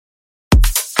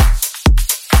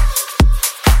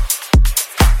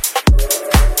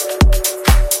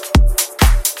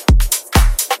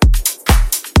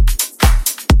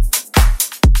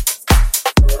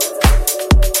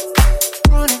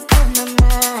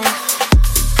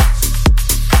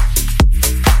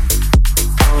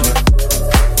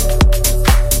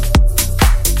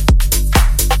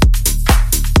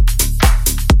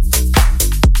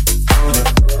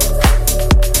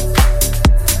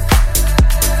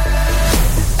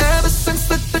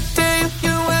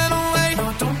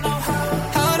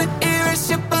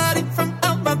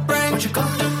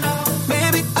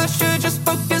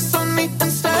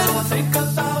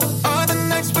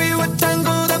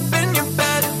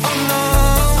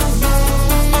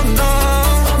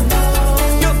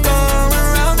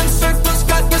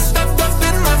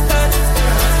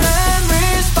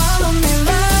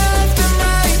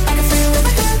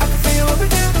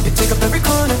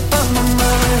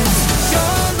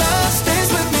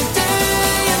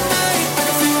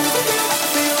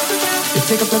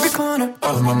take up every corner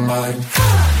of my mind.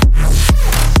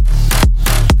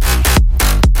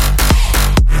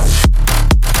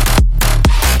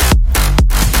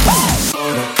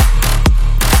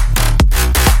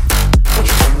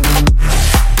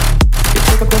 You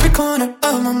take up every corner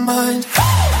of my mind.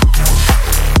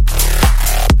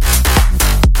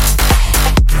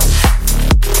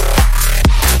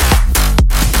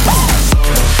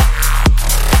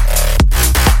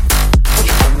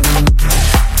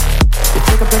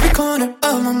 Corner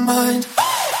of my mind.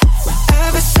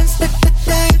 Ever since the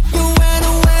day you went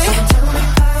away,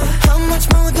 how much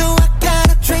more do I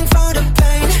gotta drink for the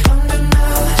pain?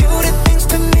 You did things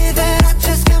to me that I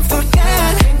just can't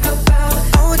forget.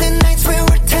 All the nights we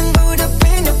were tangled up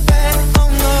in your bed. Oh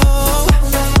no,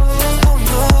 oh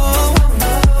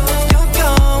no, you're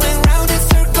going round in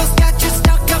circles, got you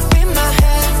stuck up in my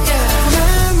head. Yeah,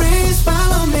 memories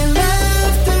follow me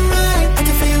left and right. I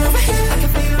can feel over here, I can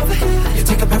feel over here. You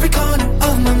take up every corner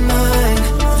of my mind.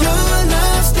 Your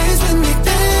love stays with me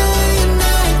day and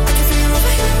night. I can feel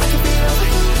over here, I can feel over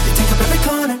here. You take up every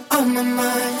corner of my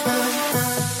mind.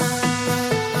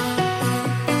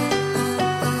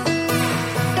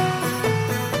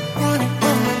 Corner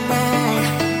of my mind.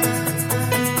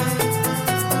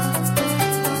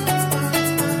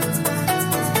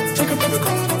 Take up every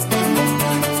corner.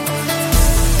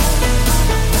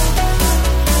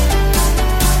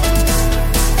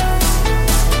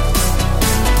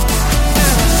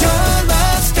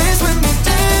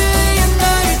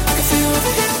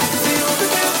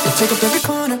 Take up every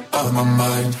corner of my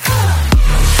mind.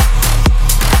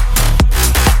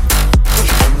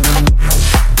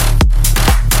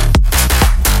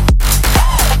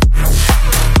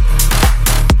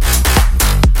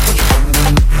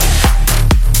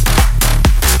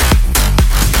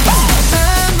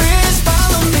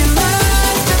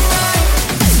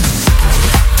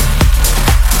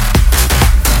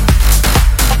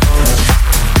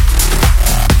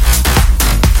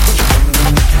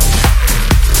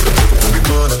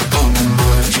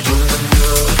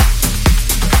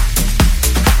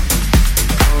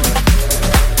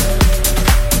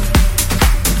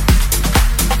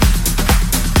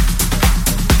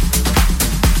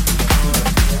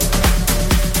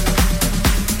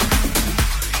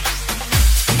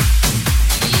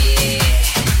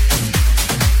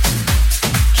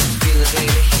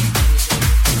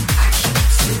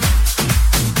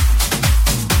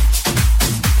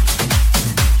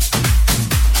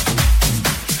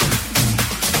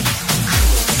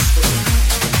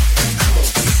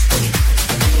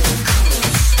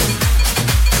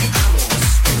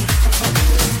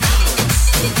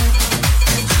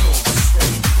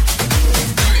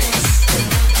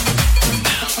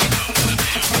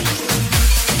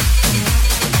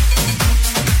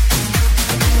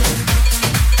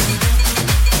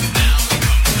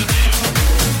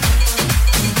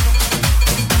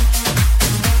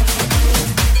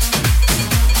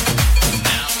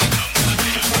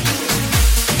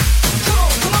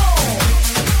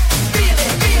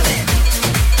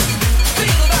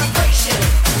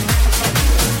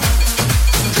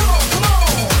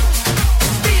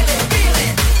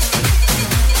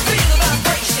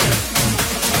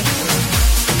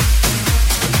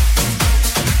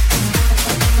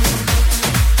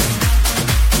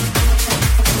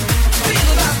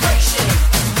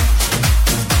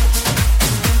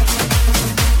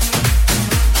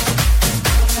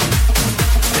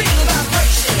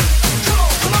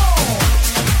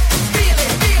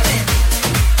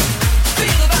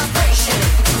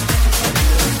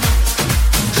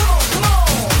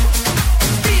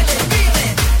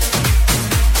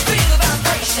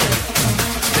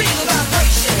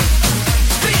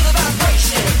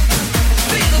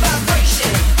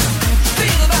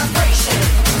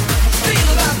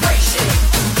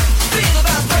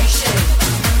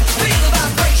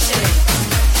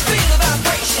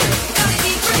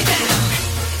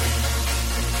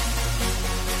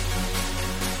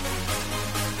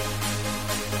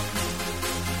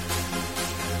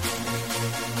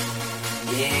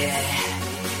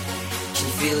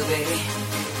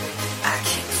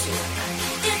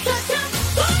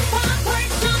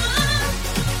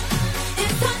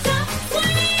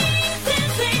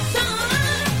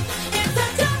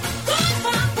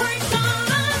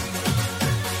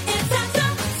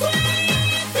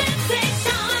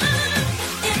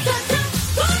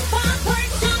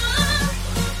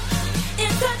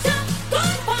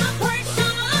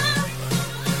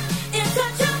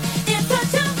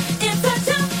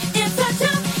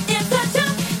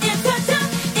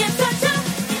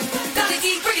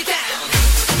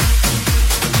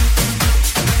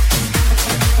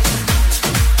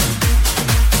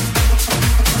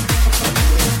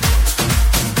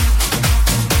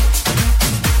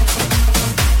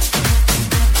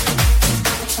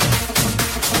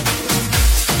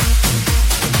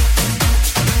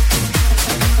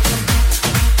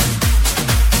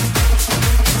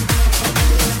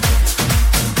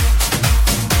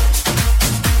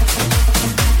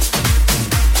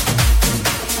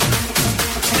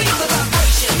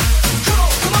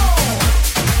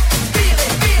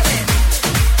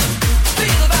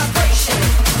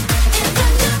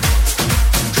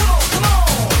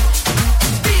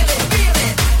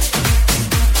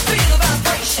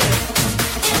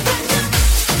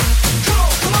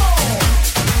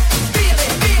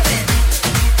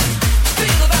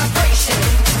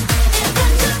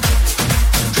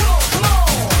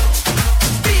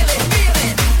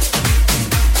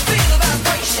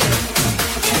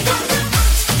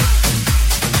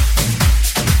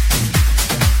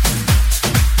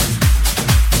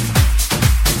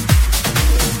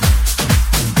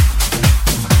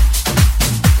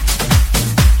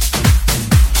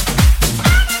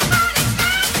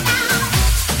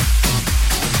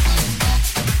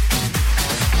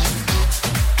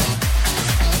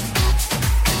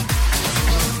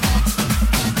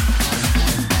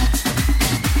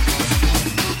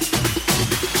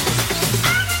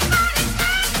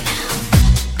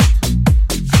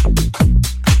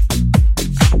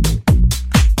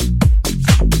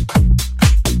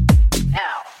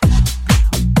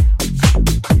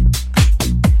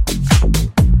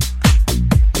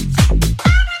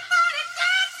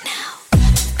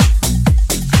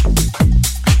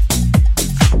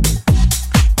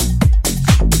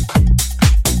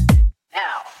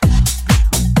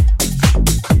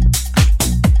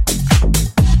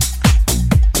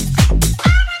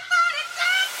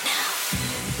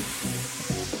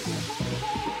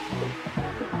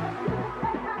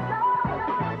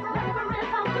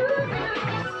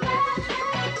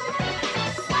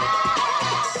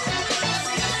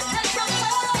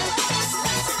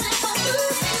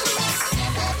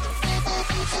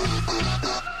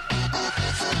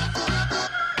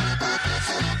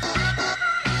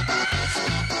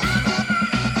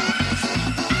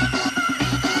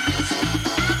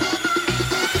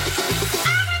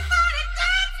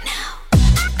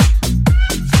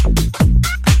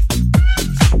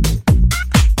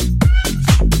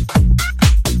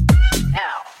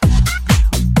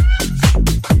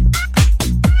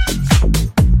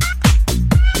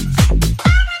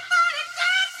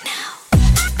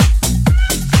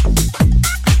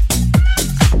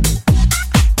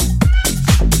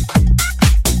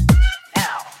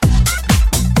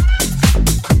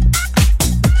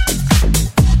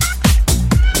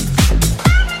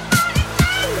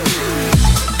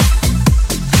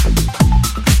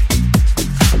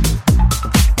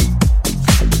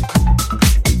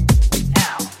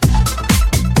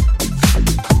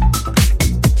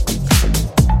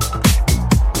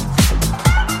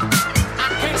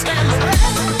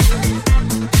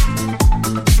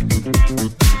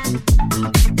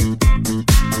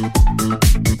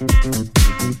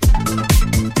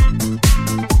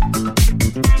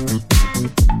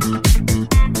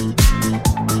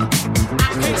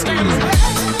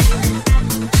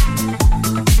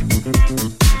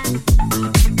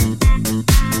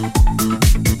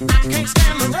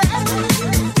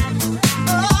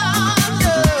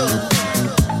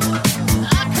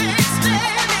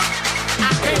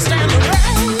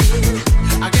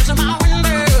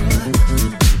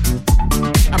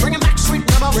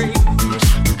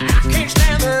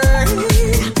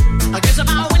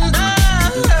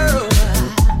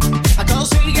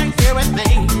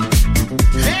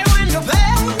 Hey, when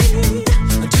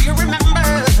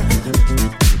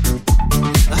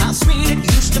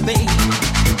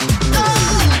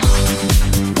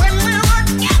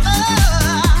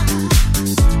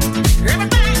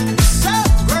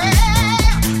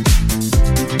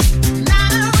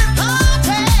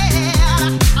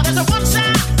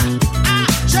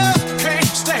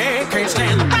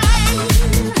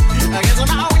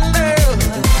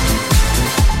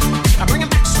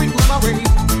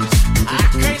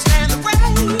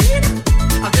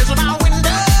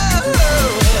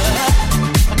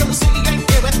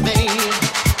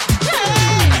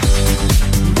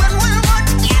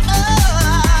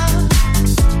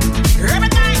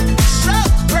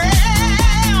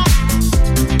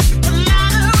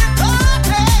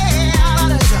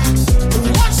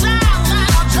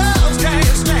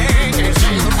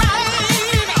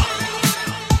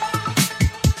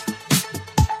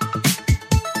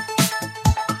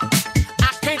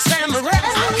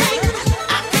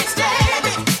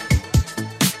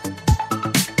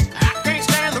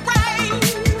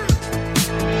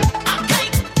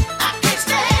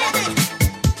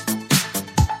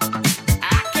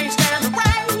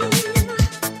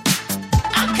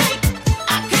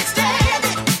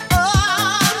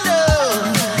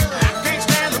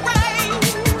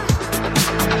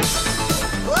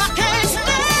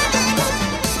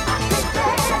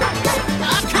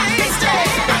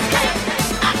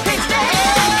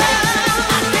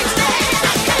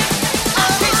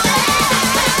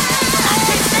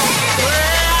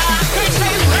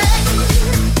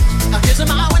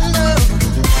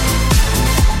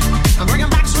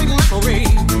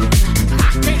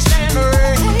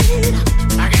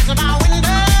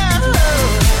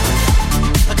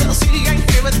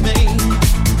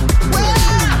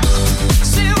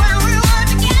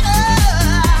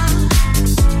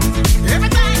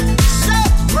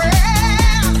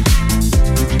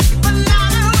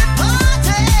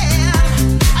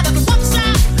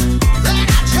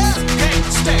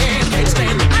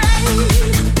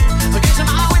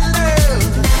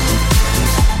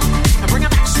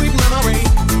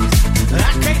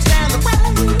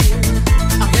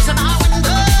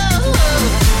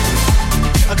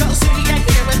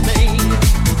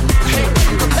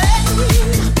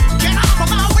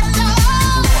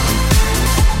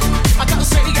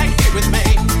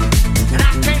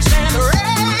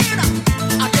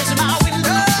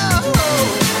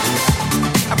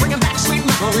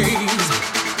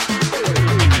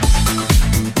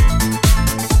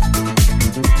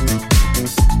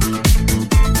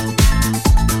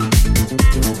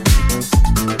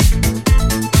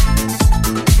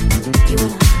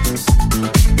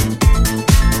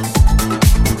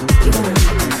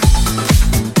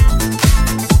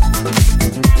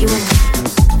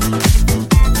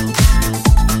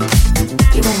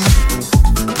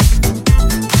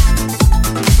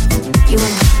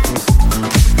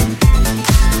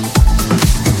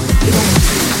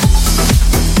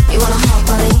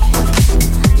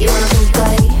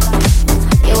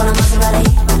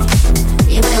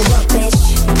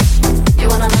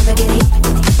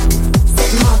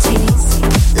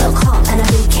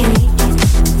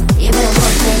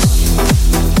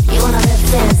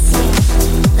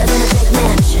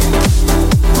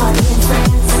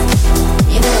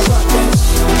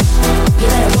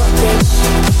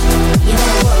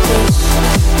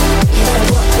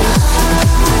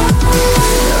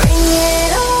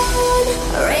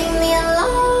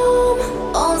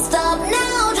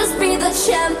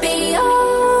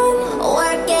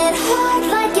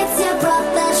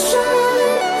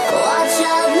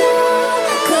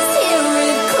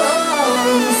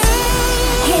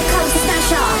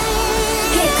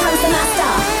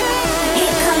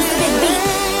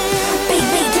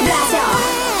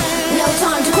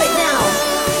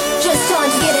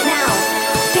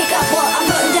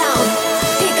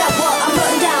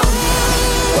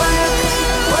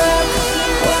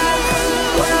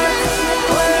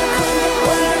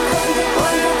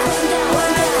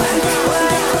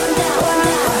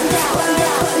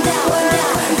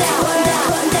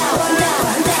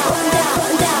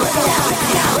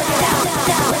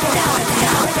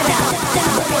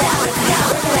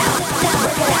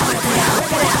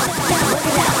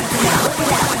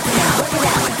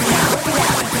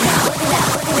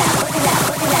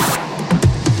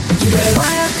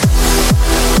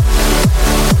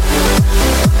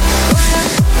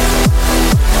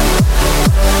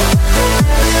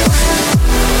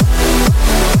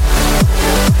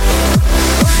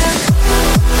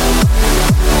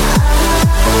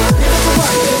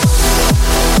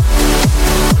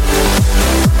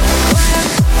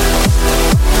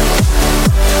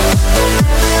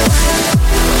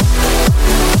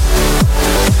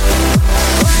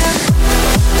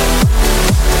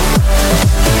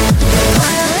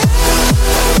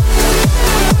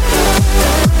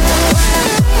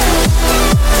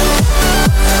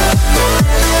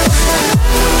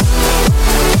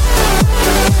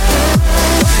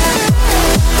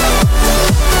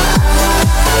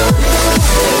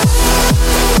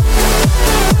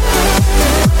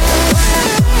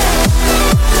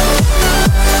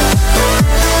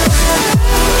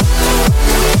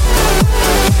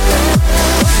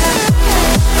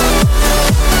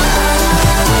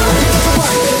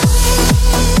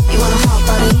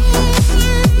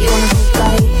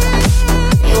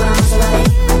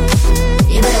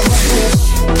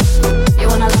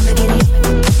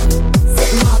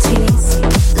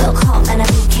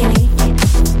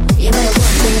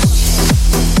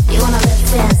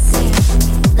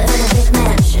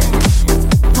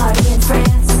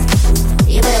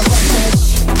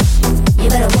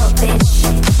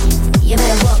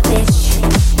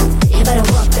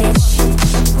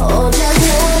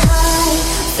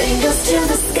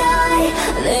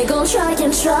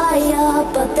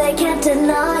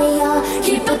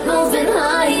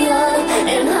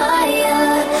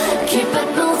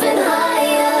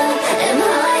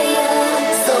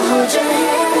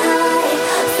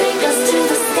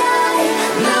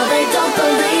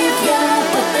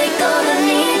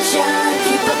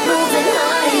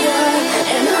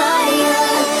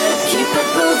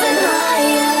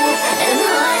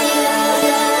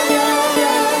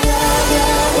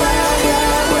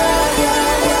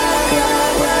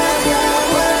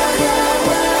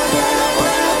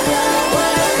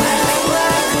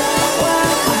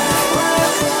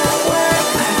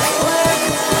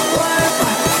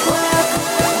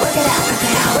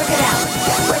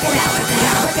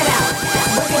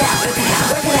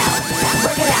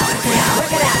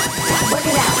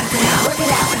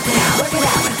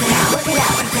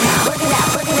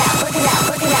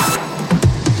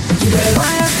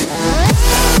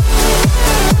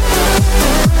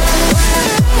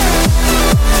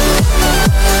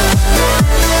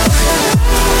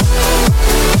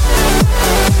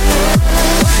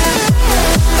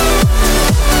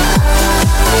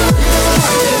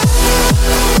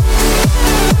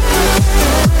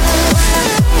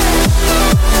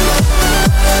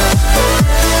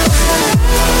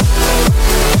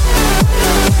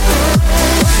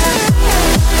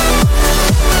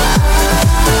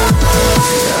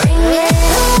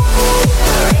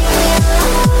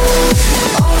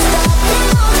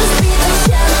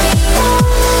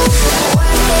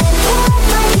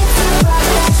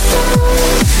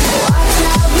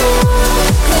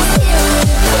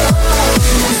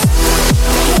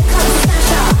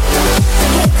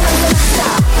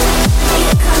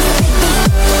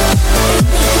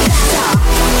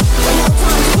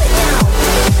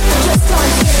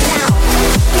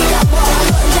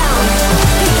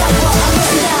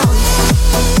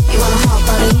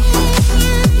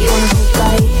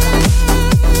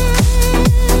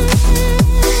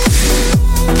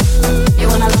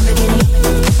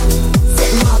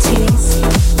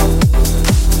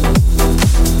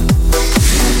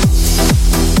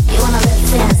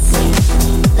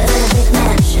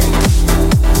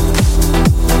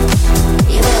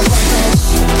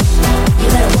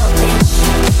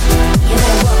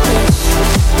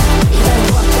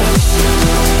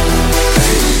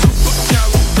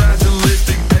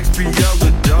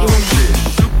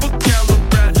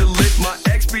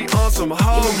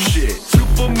Harlem shit.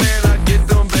 Superman, I get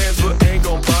them bands, but ain't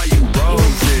gon' buy you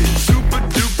roses. Super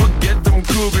duper, get them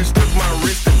cougars, took my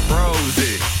wrist and froze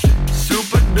it.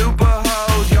 Super duper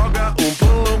hoes, y'all got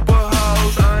oompa loompa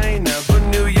hoes. I ain't never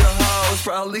knew your hoes,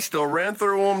 probably still ran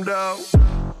through them though.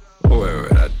 Oh,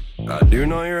 wait, I do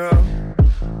know your hoe?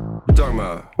 You talking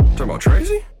about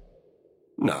Tracy?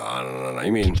 No,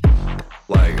 you mean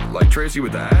like Tracy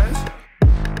with the ass?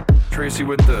 Tracy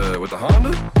with the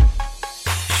Honda?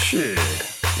 Shit.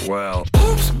 Well,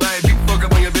 oops, baby, fuck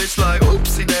up on your bitch like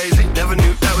oopsie daisy. Never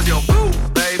knew that was your boo,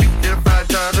 baby. Hit her 5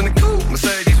 times in the coupe,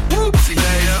 Mercedes, whoopsie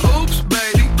daisy. Oops,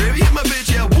 baby, baby, hit my bitch,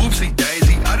 yeah, whoopsie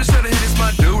daisy. I just said it hit, it's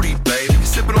my duty, baby.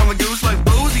 Sipping on the goose like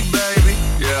boozy, baby.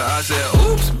 Yeah, I said,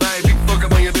 oops, baby, fuck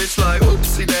up on your bitch like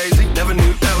oopsie daisy. Never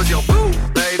knew that was your boo,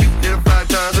 baby. Hit her 5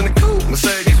 times in the coupe,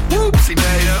 Mercedes, whoopsie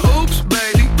daisy. Oops,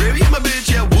 baby, baby, hit my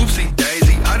bitch, yeah, whoopsie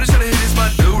daisy. I just said it hit, it's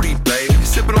my duty, baby.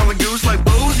 Sipping on the goose like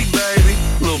boozy, baby.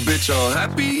 Little bitch, I'm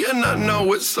happy and I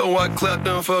know it, so I clap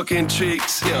them fucking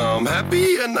cheeks. Yeah, I'm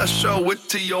happy and I show it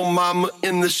to your mama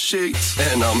in the sheets.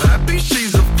 And I'm happy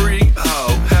she's a freak,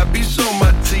 oh, happy so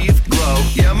my teeth glow.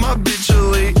 Yeah, my bitch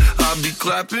elite, I be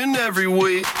clapping every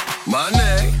week. My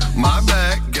neck, my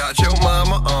back, got your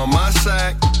mama on my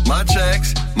sack. My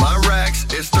checks, my racks,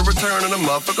 it's the return of the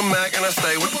motherfucking Mac, and I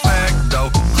stay with the pack,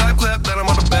 though. Clap, clap, that I'm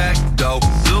on the back, though.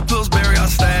 Little Pillsbury, I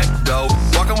stack, though.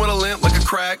 Walking with a limp like a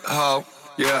crack hoe.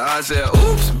 Yeah, I said,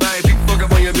 oops, baby, fuck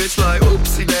up on your bitch like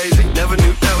oopsie daisy. Never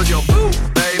knew that was your boo,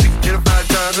 baby. Hit her 5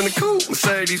 times in the coupe,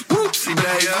 Mercedes, whoopsie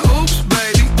daisy. Oops,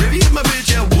 baby, baby, hit my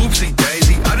bitch, yeah, whoopsie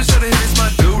daisy. I just said it hit, it's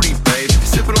my duty, baby.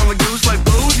 Sipping on the goose like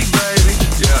boozy, baby.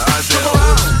 Yeah, I said,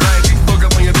 oops, baby, fuck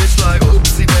up on your bitch like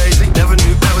oopsie daisy. Never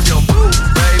knew that was your boo,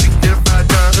 baby. Hit her 5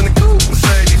 times in the coupe,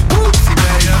 Mercedes, whoopsie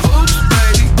daisy. Oops,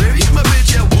 baby, baby, hit my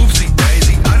bitch, yeah, whoopsie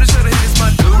daisy. I just said it hit, it's my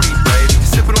duty, baby.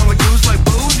 Sipping on the goose like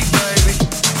boozy, baby.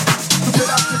 Get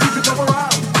out so you can jump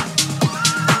around.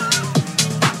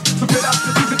 So get out so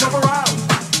you can jump around.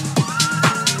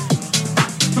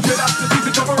 So get out so you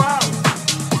can jump around.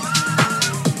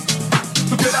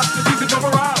 So get out so you can jump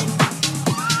around.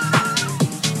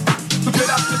 So get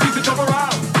out so you can jump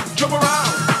around. Jump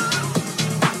around.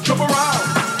 Jump around.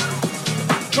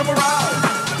 Jump around.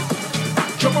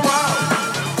 Jump around.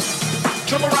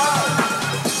 Jump around.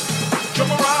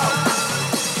 Jump around.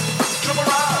 Jump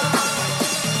around.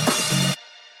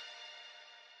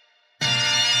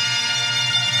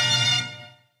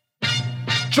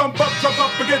 Jump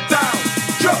up and get down.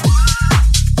 Jump.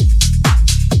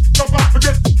 Jump up and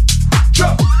get.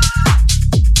 Jump.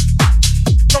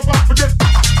 Jump up and get.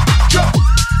 Jump.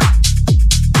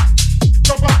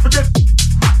 Jump up and get.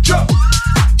 Jump.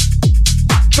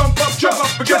 Jump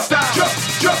up and get down. Jump.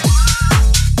 Jump.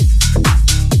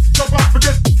 Jump up and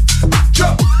get.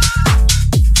 Jump.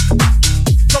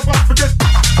 Jump up and get.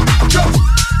 Jump.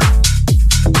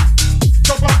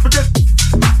 Jump up and get.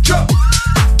 Jump.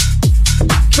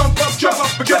 Jump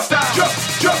up and get down. Jump,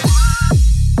 jump.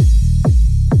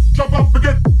 Jump up and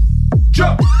get.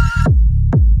 Jump.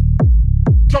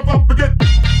 Jump up and get.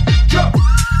 Jump.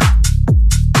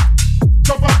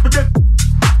 Jump up and get.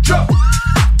 Jump.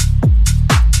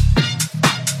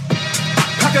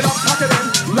 Pack it up, pack it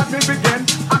in. Let me begin.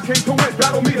 I came to win.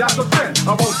 Battle me, that's a sin. I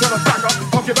won't turn a sack up.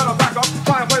 Punk, you better back up.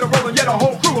 Try and play the role and yet a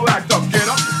whole crew will act up. Get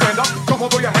up, stand up. Come on,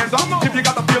 throw your hands up. If you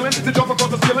got the feeling, then jump across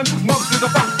the ceiling. Mumps is a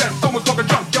funk fest. Someone's talking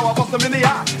junk. Yo, I bust them in the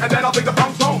eye. And then I'll take the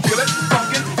bounce home. Feel it?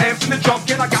 Funkin', ampsin' and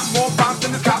junkin'. I got more bombs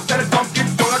than this cop that is pumpkin.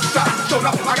 Don't let you stop. Showed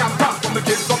up. I got props from the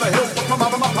kids on the hill. From my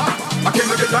mom and my pop. I came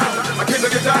to get down. I came to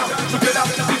get down. So get out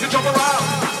and see you jump around.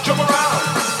 Jump around.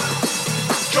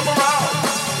 Jump around.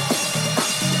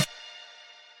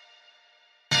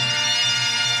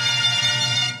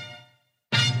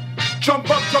 Jump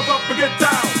up and get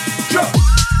down. Jump.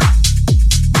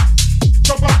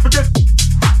 Jump up and get.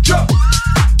 Jump.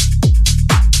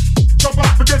 Jump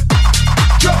up and get.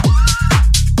 Jump.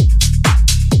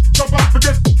 Jump up and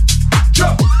get.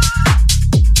 Jump.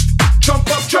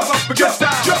 Jump up and get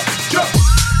down. Jump. Jump.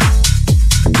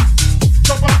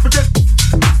 Jump up and get.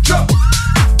 Jump.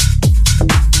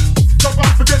 Jump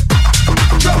up and get.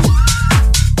 Jump.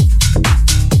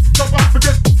 Jump up and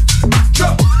get.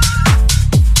 Jump.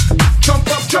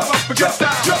 Jump up and get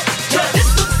down. Jump. This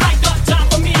looks like a job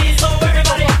for me, so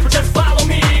everybody just follow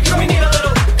me. 'Cause we need a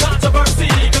little controversy,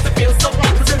 'cause it feels so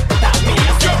empty without me.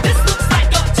 I said this looks like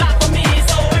a job for me,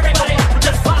 so everybody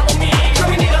just follow me. 'Cause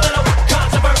we need a little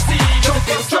controversy, 'cause it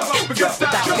feels so empty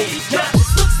without me. Yeah,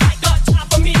 this looks like a job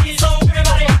for me, so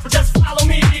everybody just follow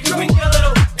me. 'Cause we need a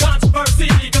little controversy,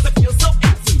 'cause it feels so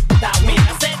empty without me.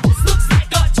 I said this looks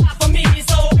like a job for me,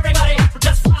 so everybody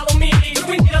just follow me. 'Cause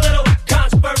we need a little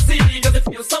controversy, 'cause it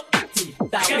feels so empty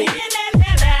without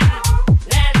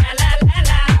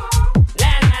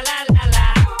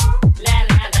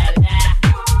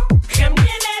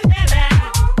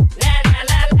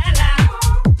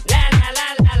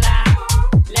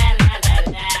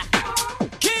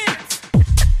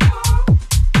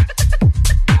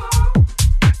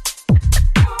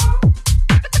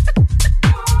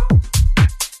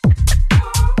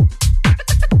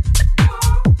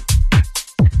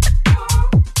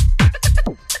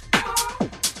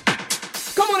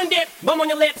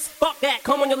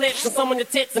And some on your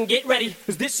tits and get ready,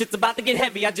 cause this shit's about to get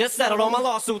heavy. I just settled all my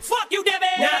lawsuits. Fuck you, Debby!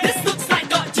 Now this looks like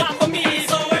a job for me,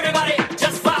 so everybody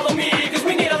just follow me, cause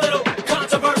we need a little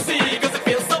controversy, cause it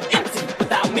feels so empty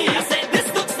without me. I said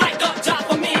this looks like a job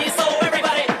for me, so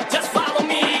everybody just follow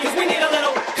me, cause we need a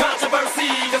little controversy,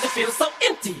 cause it feels so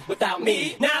empty without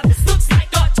me. Now this looks like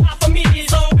a job for me,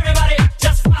 so everybody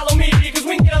just follow me, cause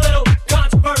we need a little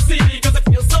controversy, cause it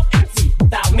feels so empty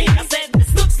without me. I said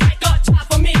this looks like a job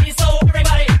for me, so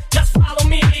everybody just follow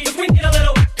me, cause we need a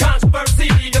little controversy,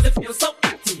 cause it feels so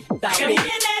empty without me.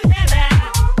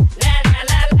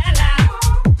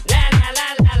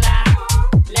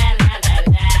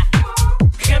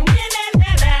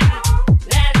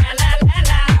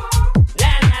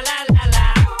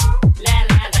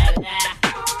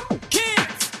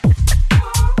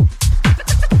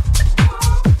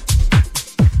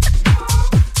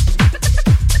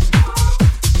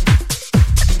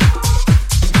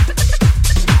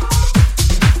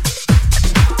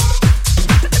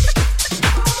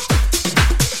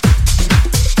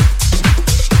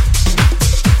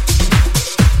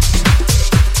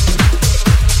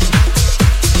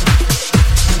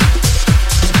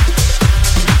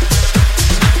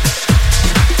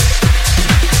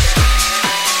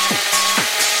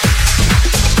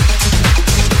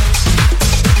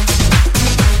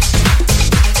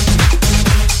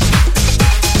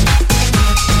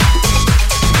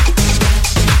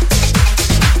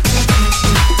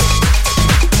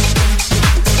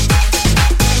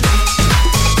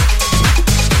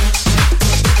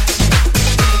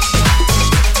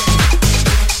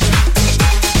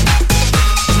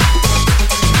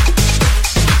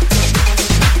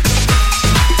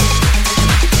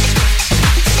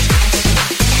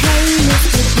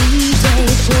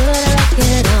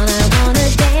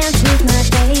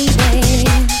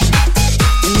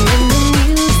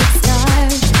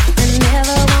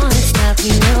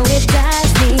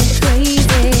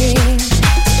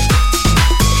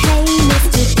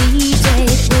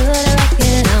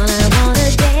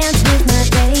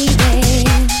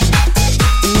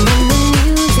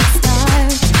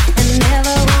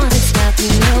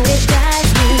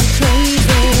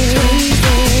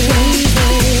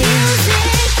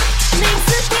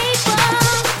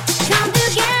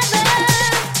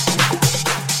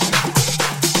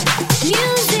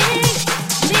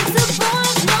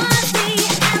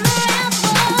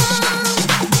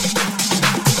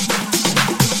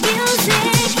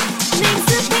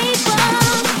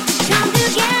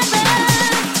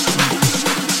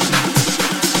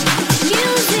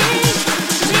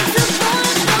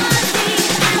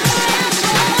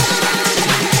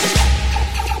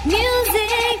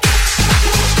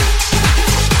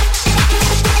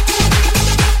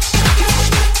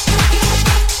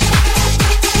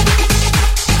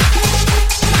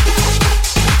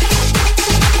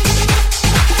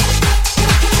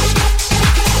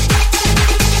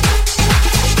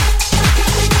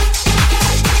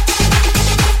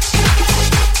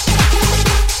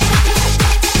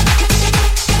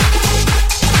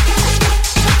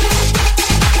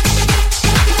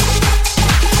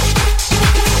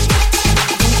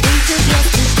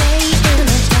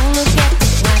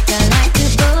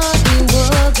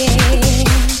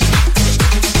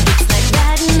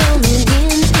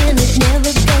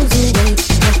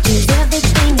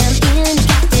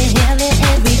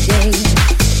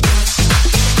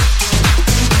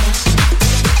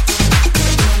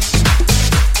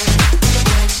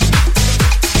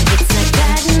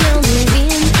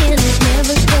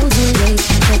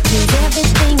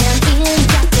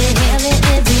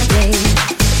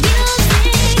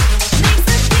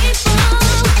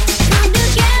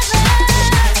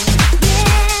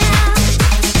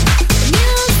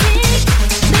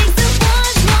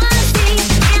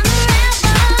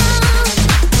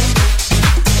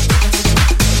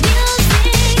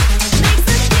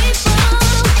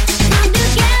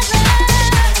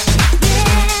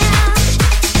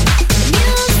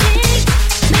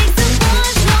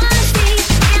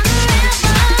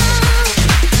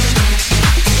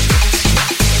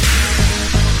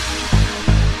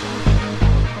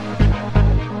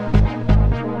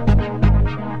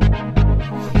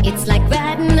 It's like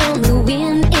riding on the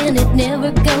wind and it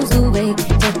never goes away.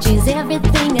 Touches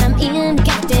everything I'm in,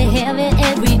 got to have it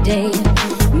every day.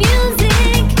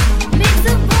 Music makes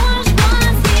the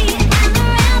bourgeoisie and the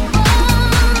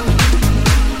rebel.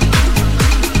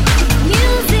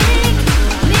 Music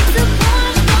makes the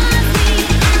bourgeoisie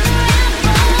and the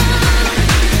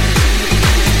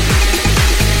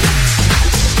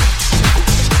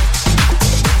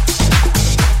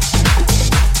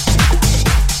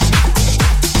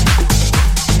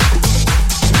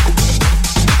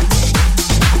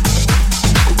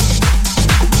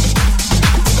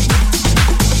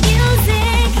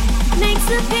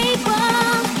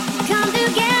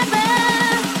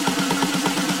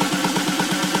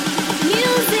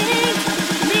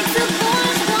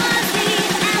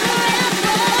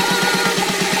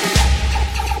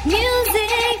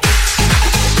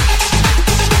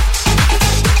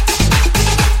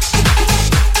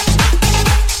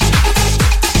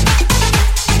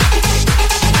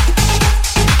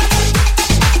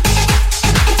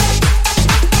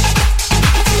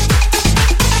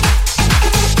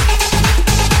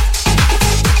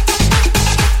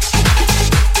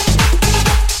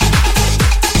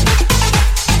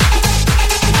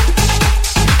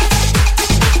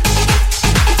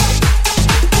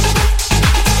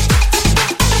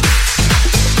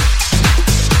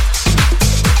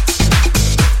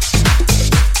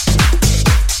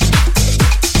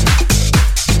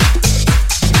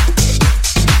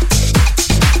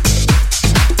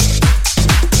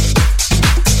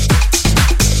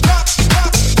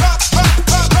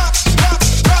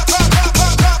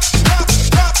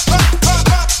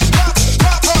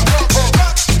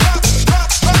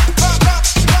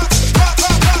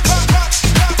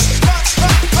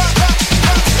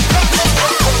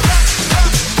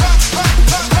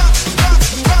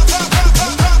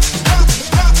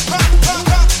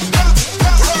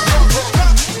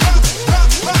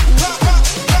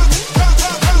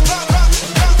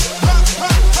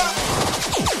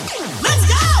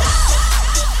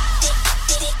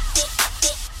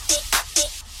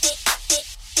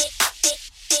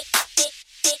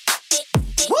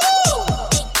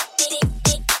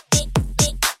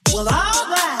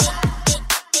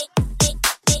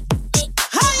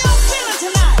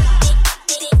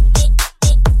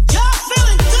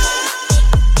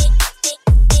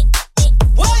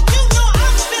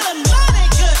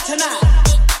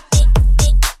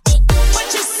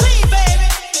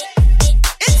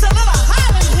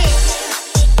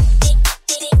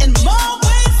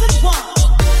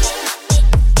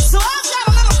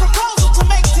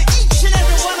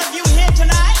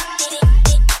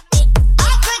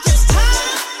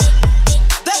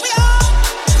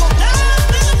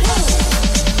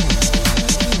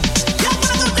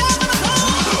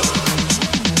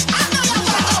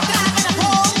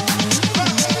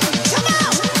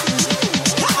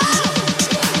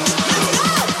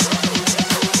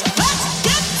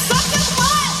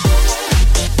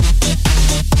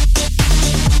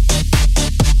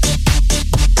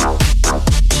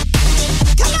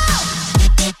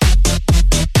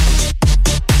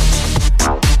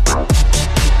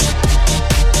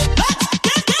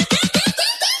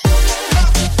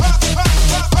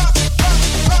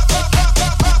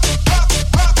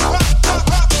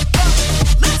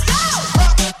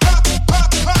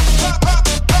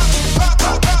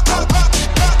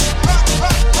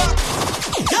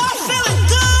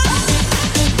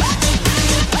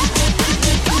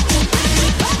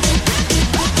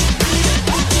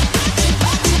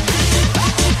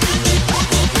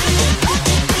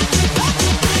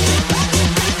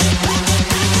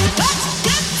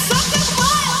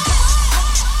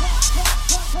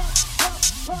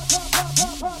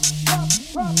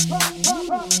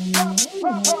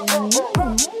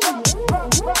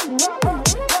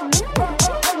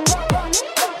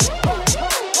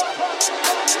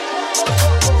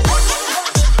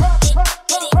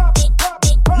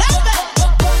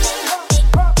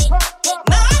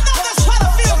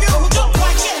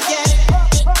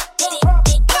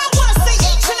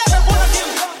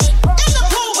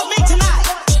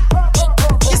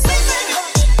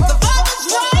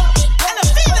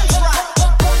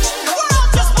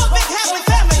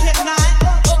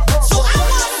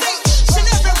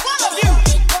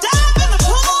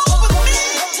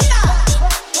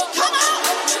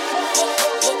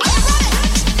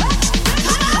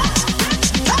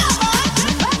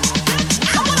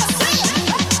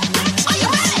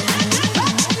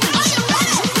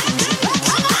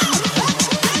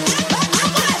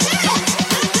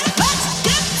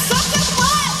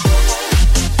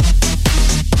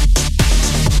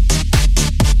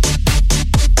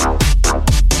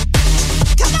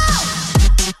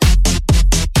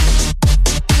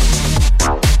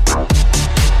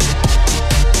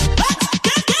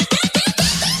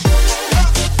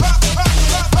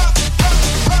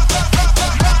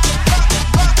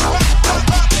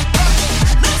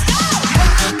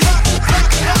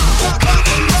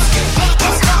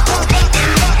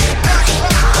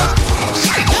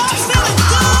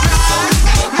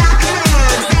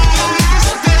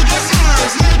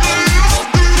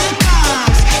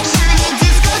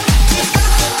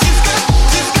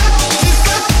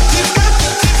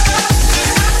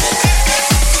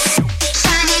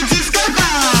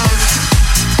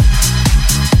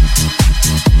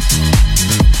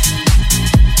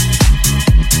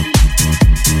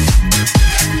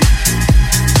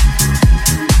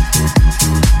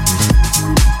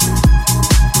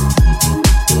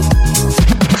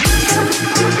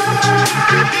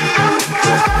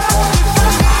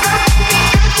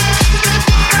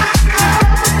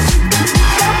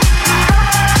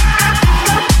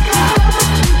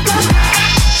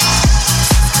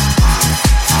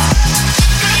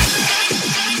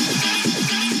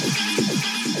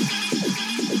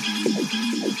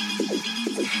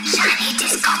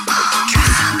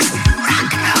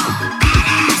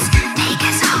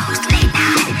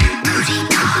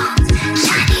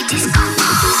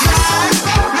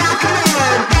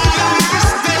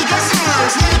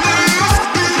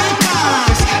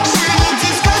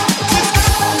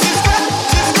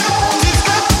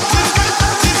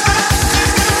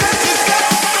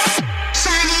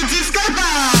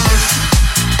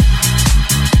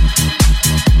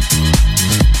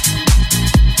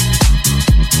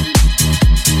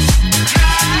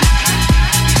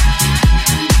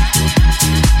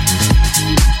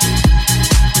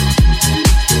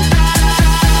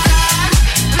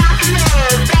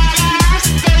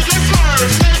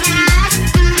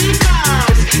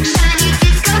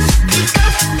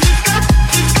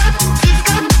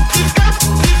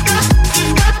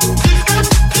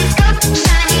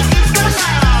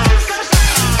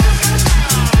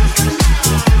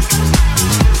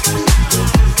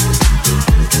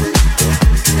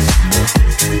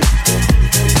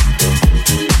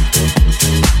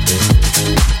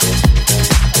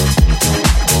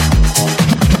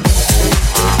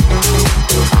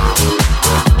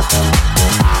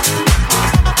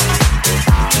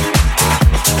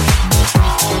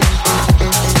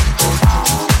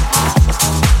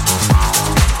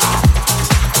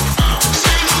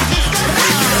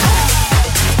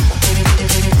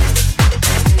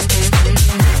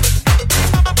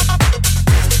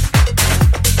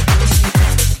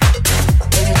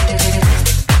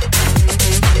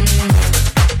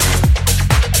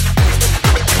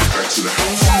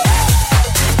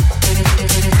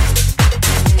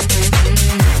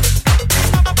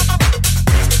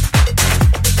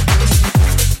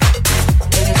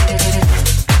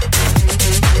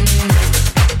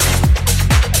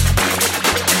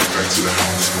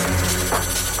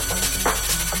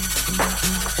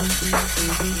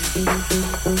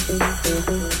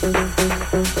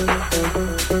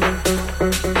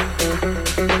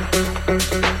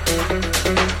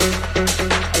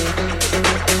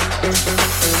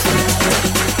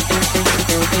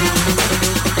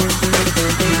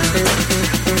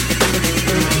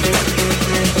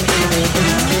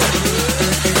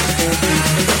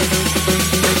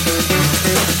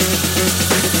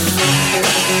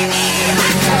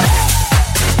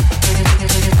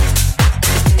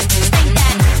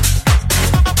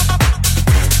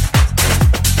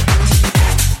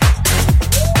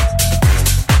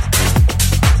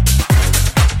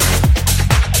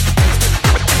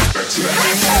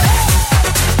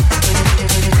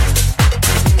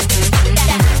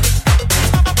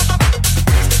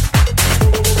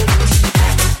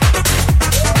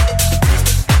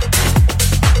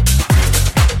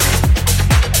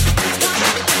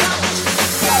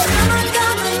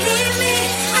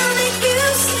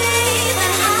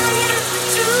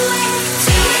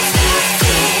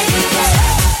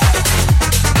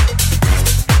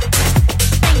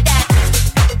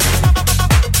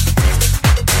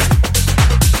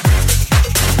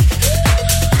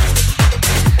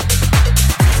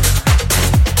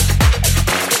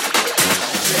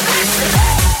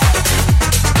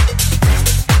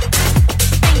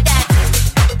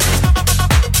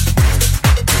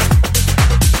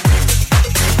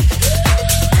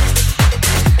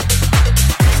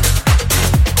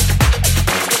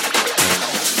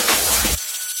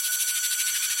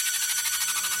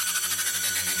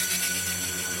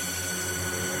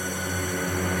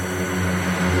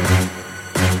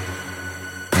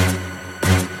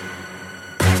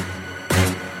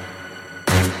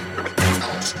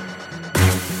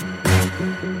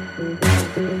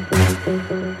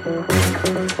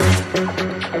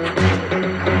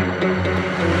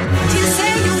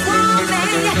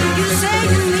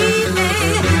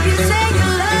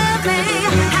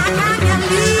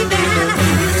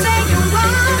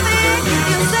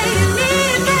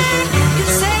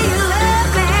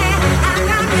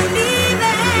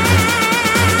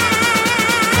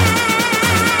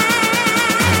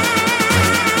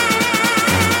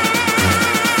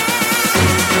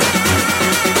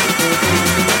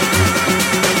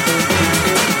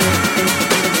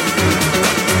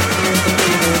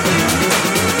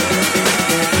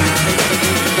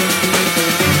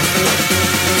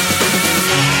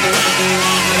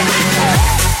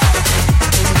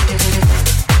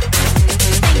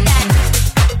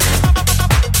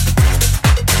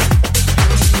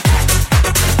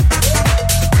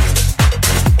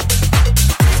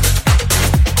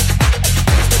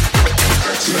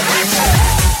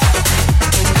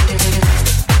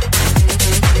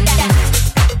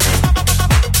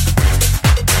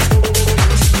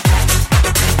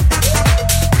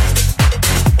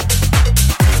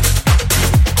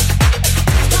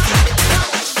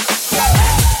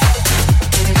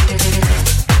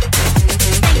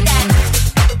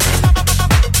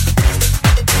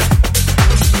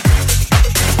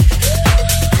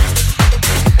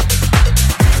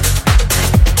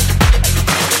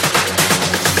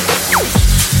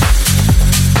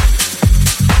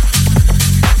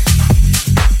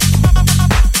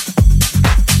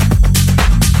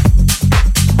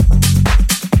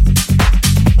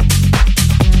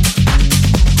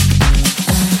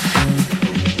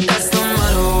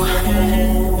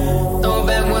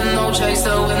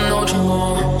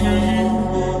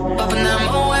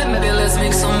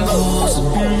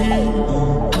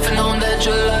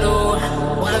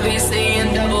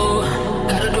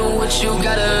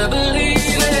better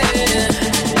believe it.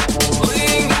 We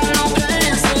ain't got no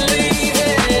plans to leave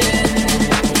it.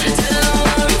 Tell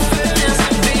all your friends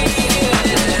to be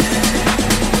it.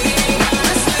 We ain't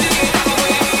gonna sleep a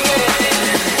weekend.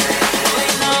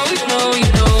 You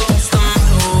know, that's the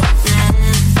motto.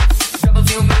 Grab a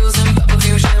few pills and pop a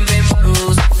few champagne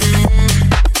bottles.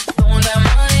 Throwing that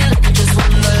money like you just won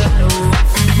the lotto.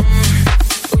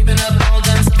 We've been up all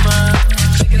damn summer,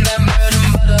 making that bread and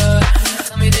butter.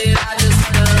 Tell me did I just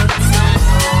stutter? That's the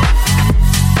motto.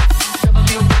 Grab a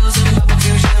few pills and pop a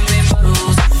few champagne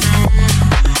bottles.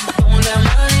 Throwing that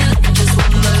money like you just won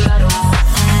the lotto.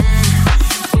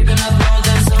 We've been up all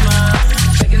damn summer,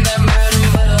 making that bread and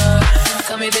butter.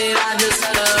 Tell me did I just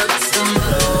stutter? That's the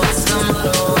motto. That's the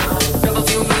motto. Grab a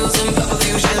few pills and pop a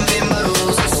few champagne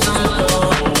bottles. That's the motto.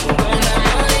 Throwing that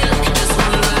money like you just won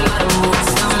the lotto.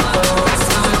 That's the motto. That's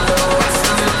the motto. That's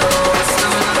the motto. That's the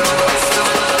motto. That's the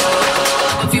motto.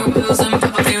 Pop a few pills and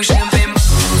pop a few champagne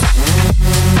bottles.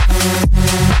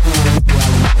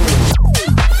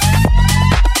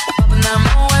 Popping that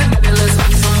moe, baby, let's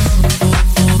make some.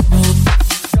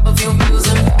 Grab a few pills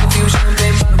and pop a few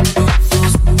champagne bottles.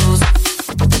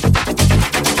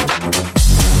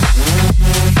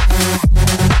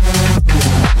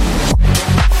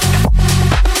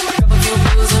 Grab a few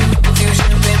pills and pop a few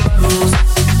champagne bottles.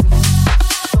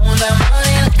 Throwing that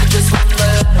money like you just won the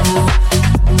lotto.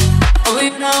 Oh,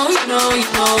 you know.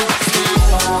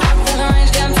 In the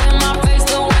range, can't feel my face,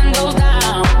 the windows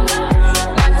down.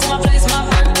 Back to my place, my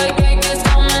birthday cake is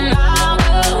coming out.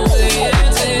 The way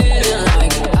it's hitting,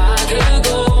 like I could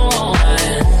go on.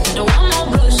 Don't want no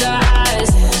bloodshot eyes,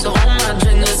 so hold my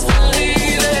drink, let's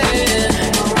believe it.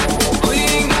 We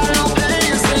ain't got no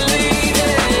plans to leave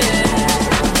it.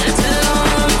 Tell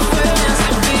all your friends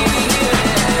to be it.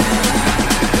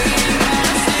 We ain't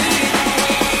gonna sleep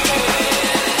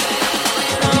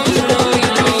a weekend. You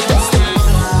know, that's the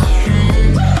motto.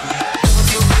 Pop a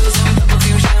few pills and pop a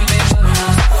few champagne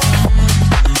bottles.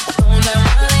 Throwing that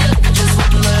money like you just won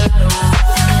the lotto.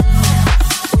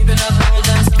 We've been up all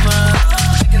damn summer,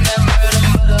 making that bread and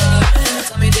butter.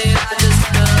 Tell me did I just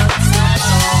stutter? That's the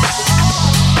motto.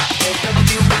 Grab a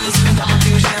few pills and pop a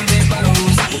few champagne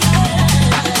bottles.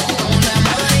 Throwing that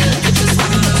money like you just won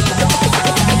the lotto.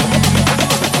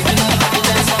 We've been up all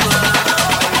damn summer, making that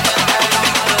bread and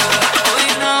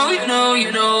butter. Oh,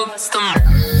 you know, that's the motto.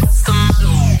 That's the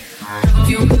motto. Grab a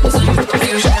few pills and pop a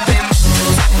few champagne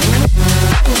bottles.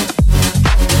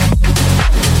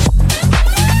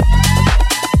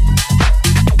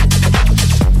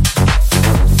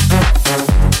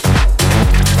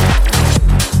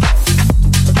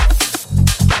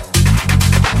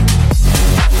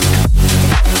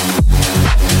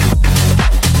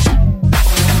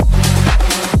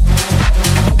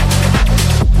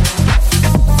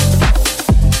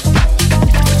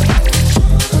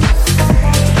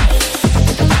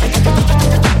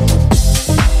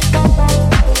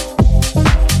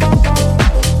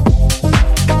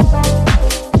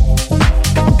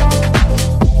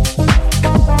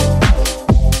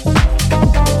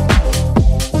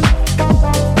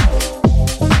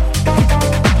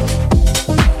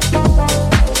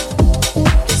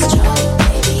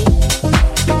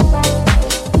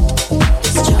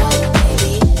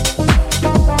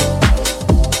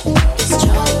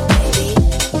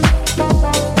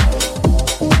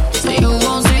 You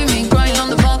won't see me crying on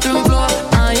the bathroom floor.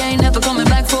 I ain't never coming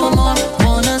back for more.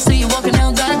 Wanna see you walking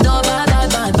out that door.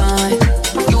 Bye.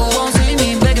 You won't see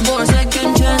me begging for a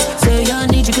second chance. Say I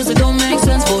need you 'cause it don't make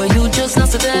sense. Boy, you just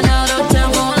lost a 10 out of 10.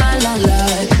 Won't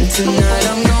lie. Tonight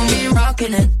I'm gonna be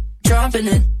rocking it, dropping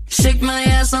it. Shake my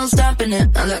ass, I'm stopping it.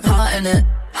 I look hot in it.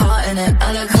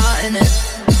 I look hot in it.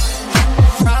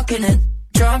 Rocking it,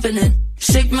 dropping it.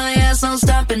 Shake my ass, I'm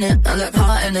stopping it. I look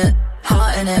hot in it.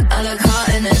 I look hot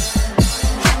in it.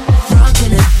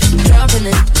 Rocking it, dropping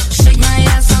it. Shake my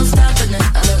ass, I'm stopping it.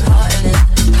 I look hot in it.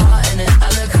 I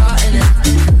look hot in it.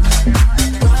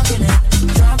 Rocking it,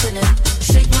 dropping it.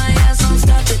 Shake my ass, I'm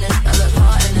stopping it. I look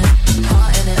hot in it.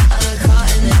 I look hot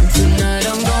in it. Tonight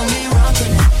I'm gonna be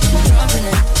rocking it, dropping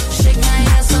it. Shake my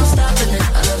ass, I'm stopping it.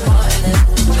 I look hot in it.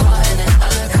 I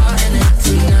look hot in it.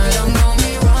 Tonight I'm gonna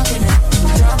be rocking it,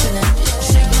 dropping it.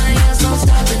 Shake my ass, I'm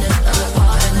stopping it. I look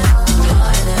hot in it.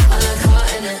 I look hot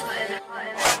in it.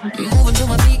 Moving to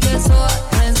my beat, gets hot.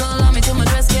 Hands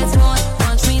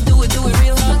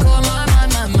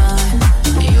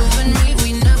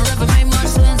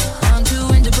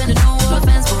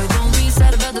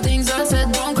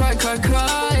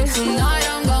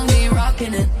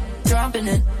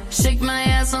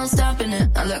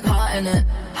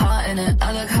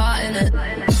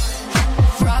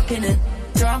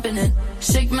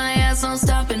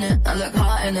I look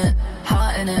hot in it,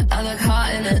 hot in it. I look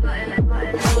hot in it. I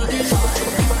look hot in it.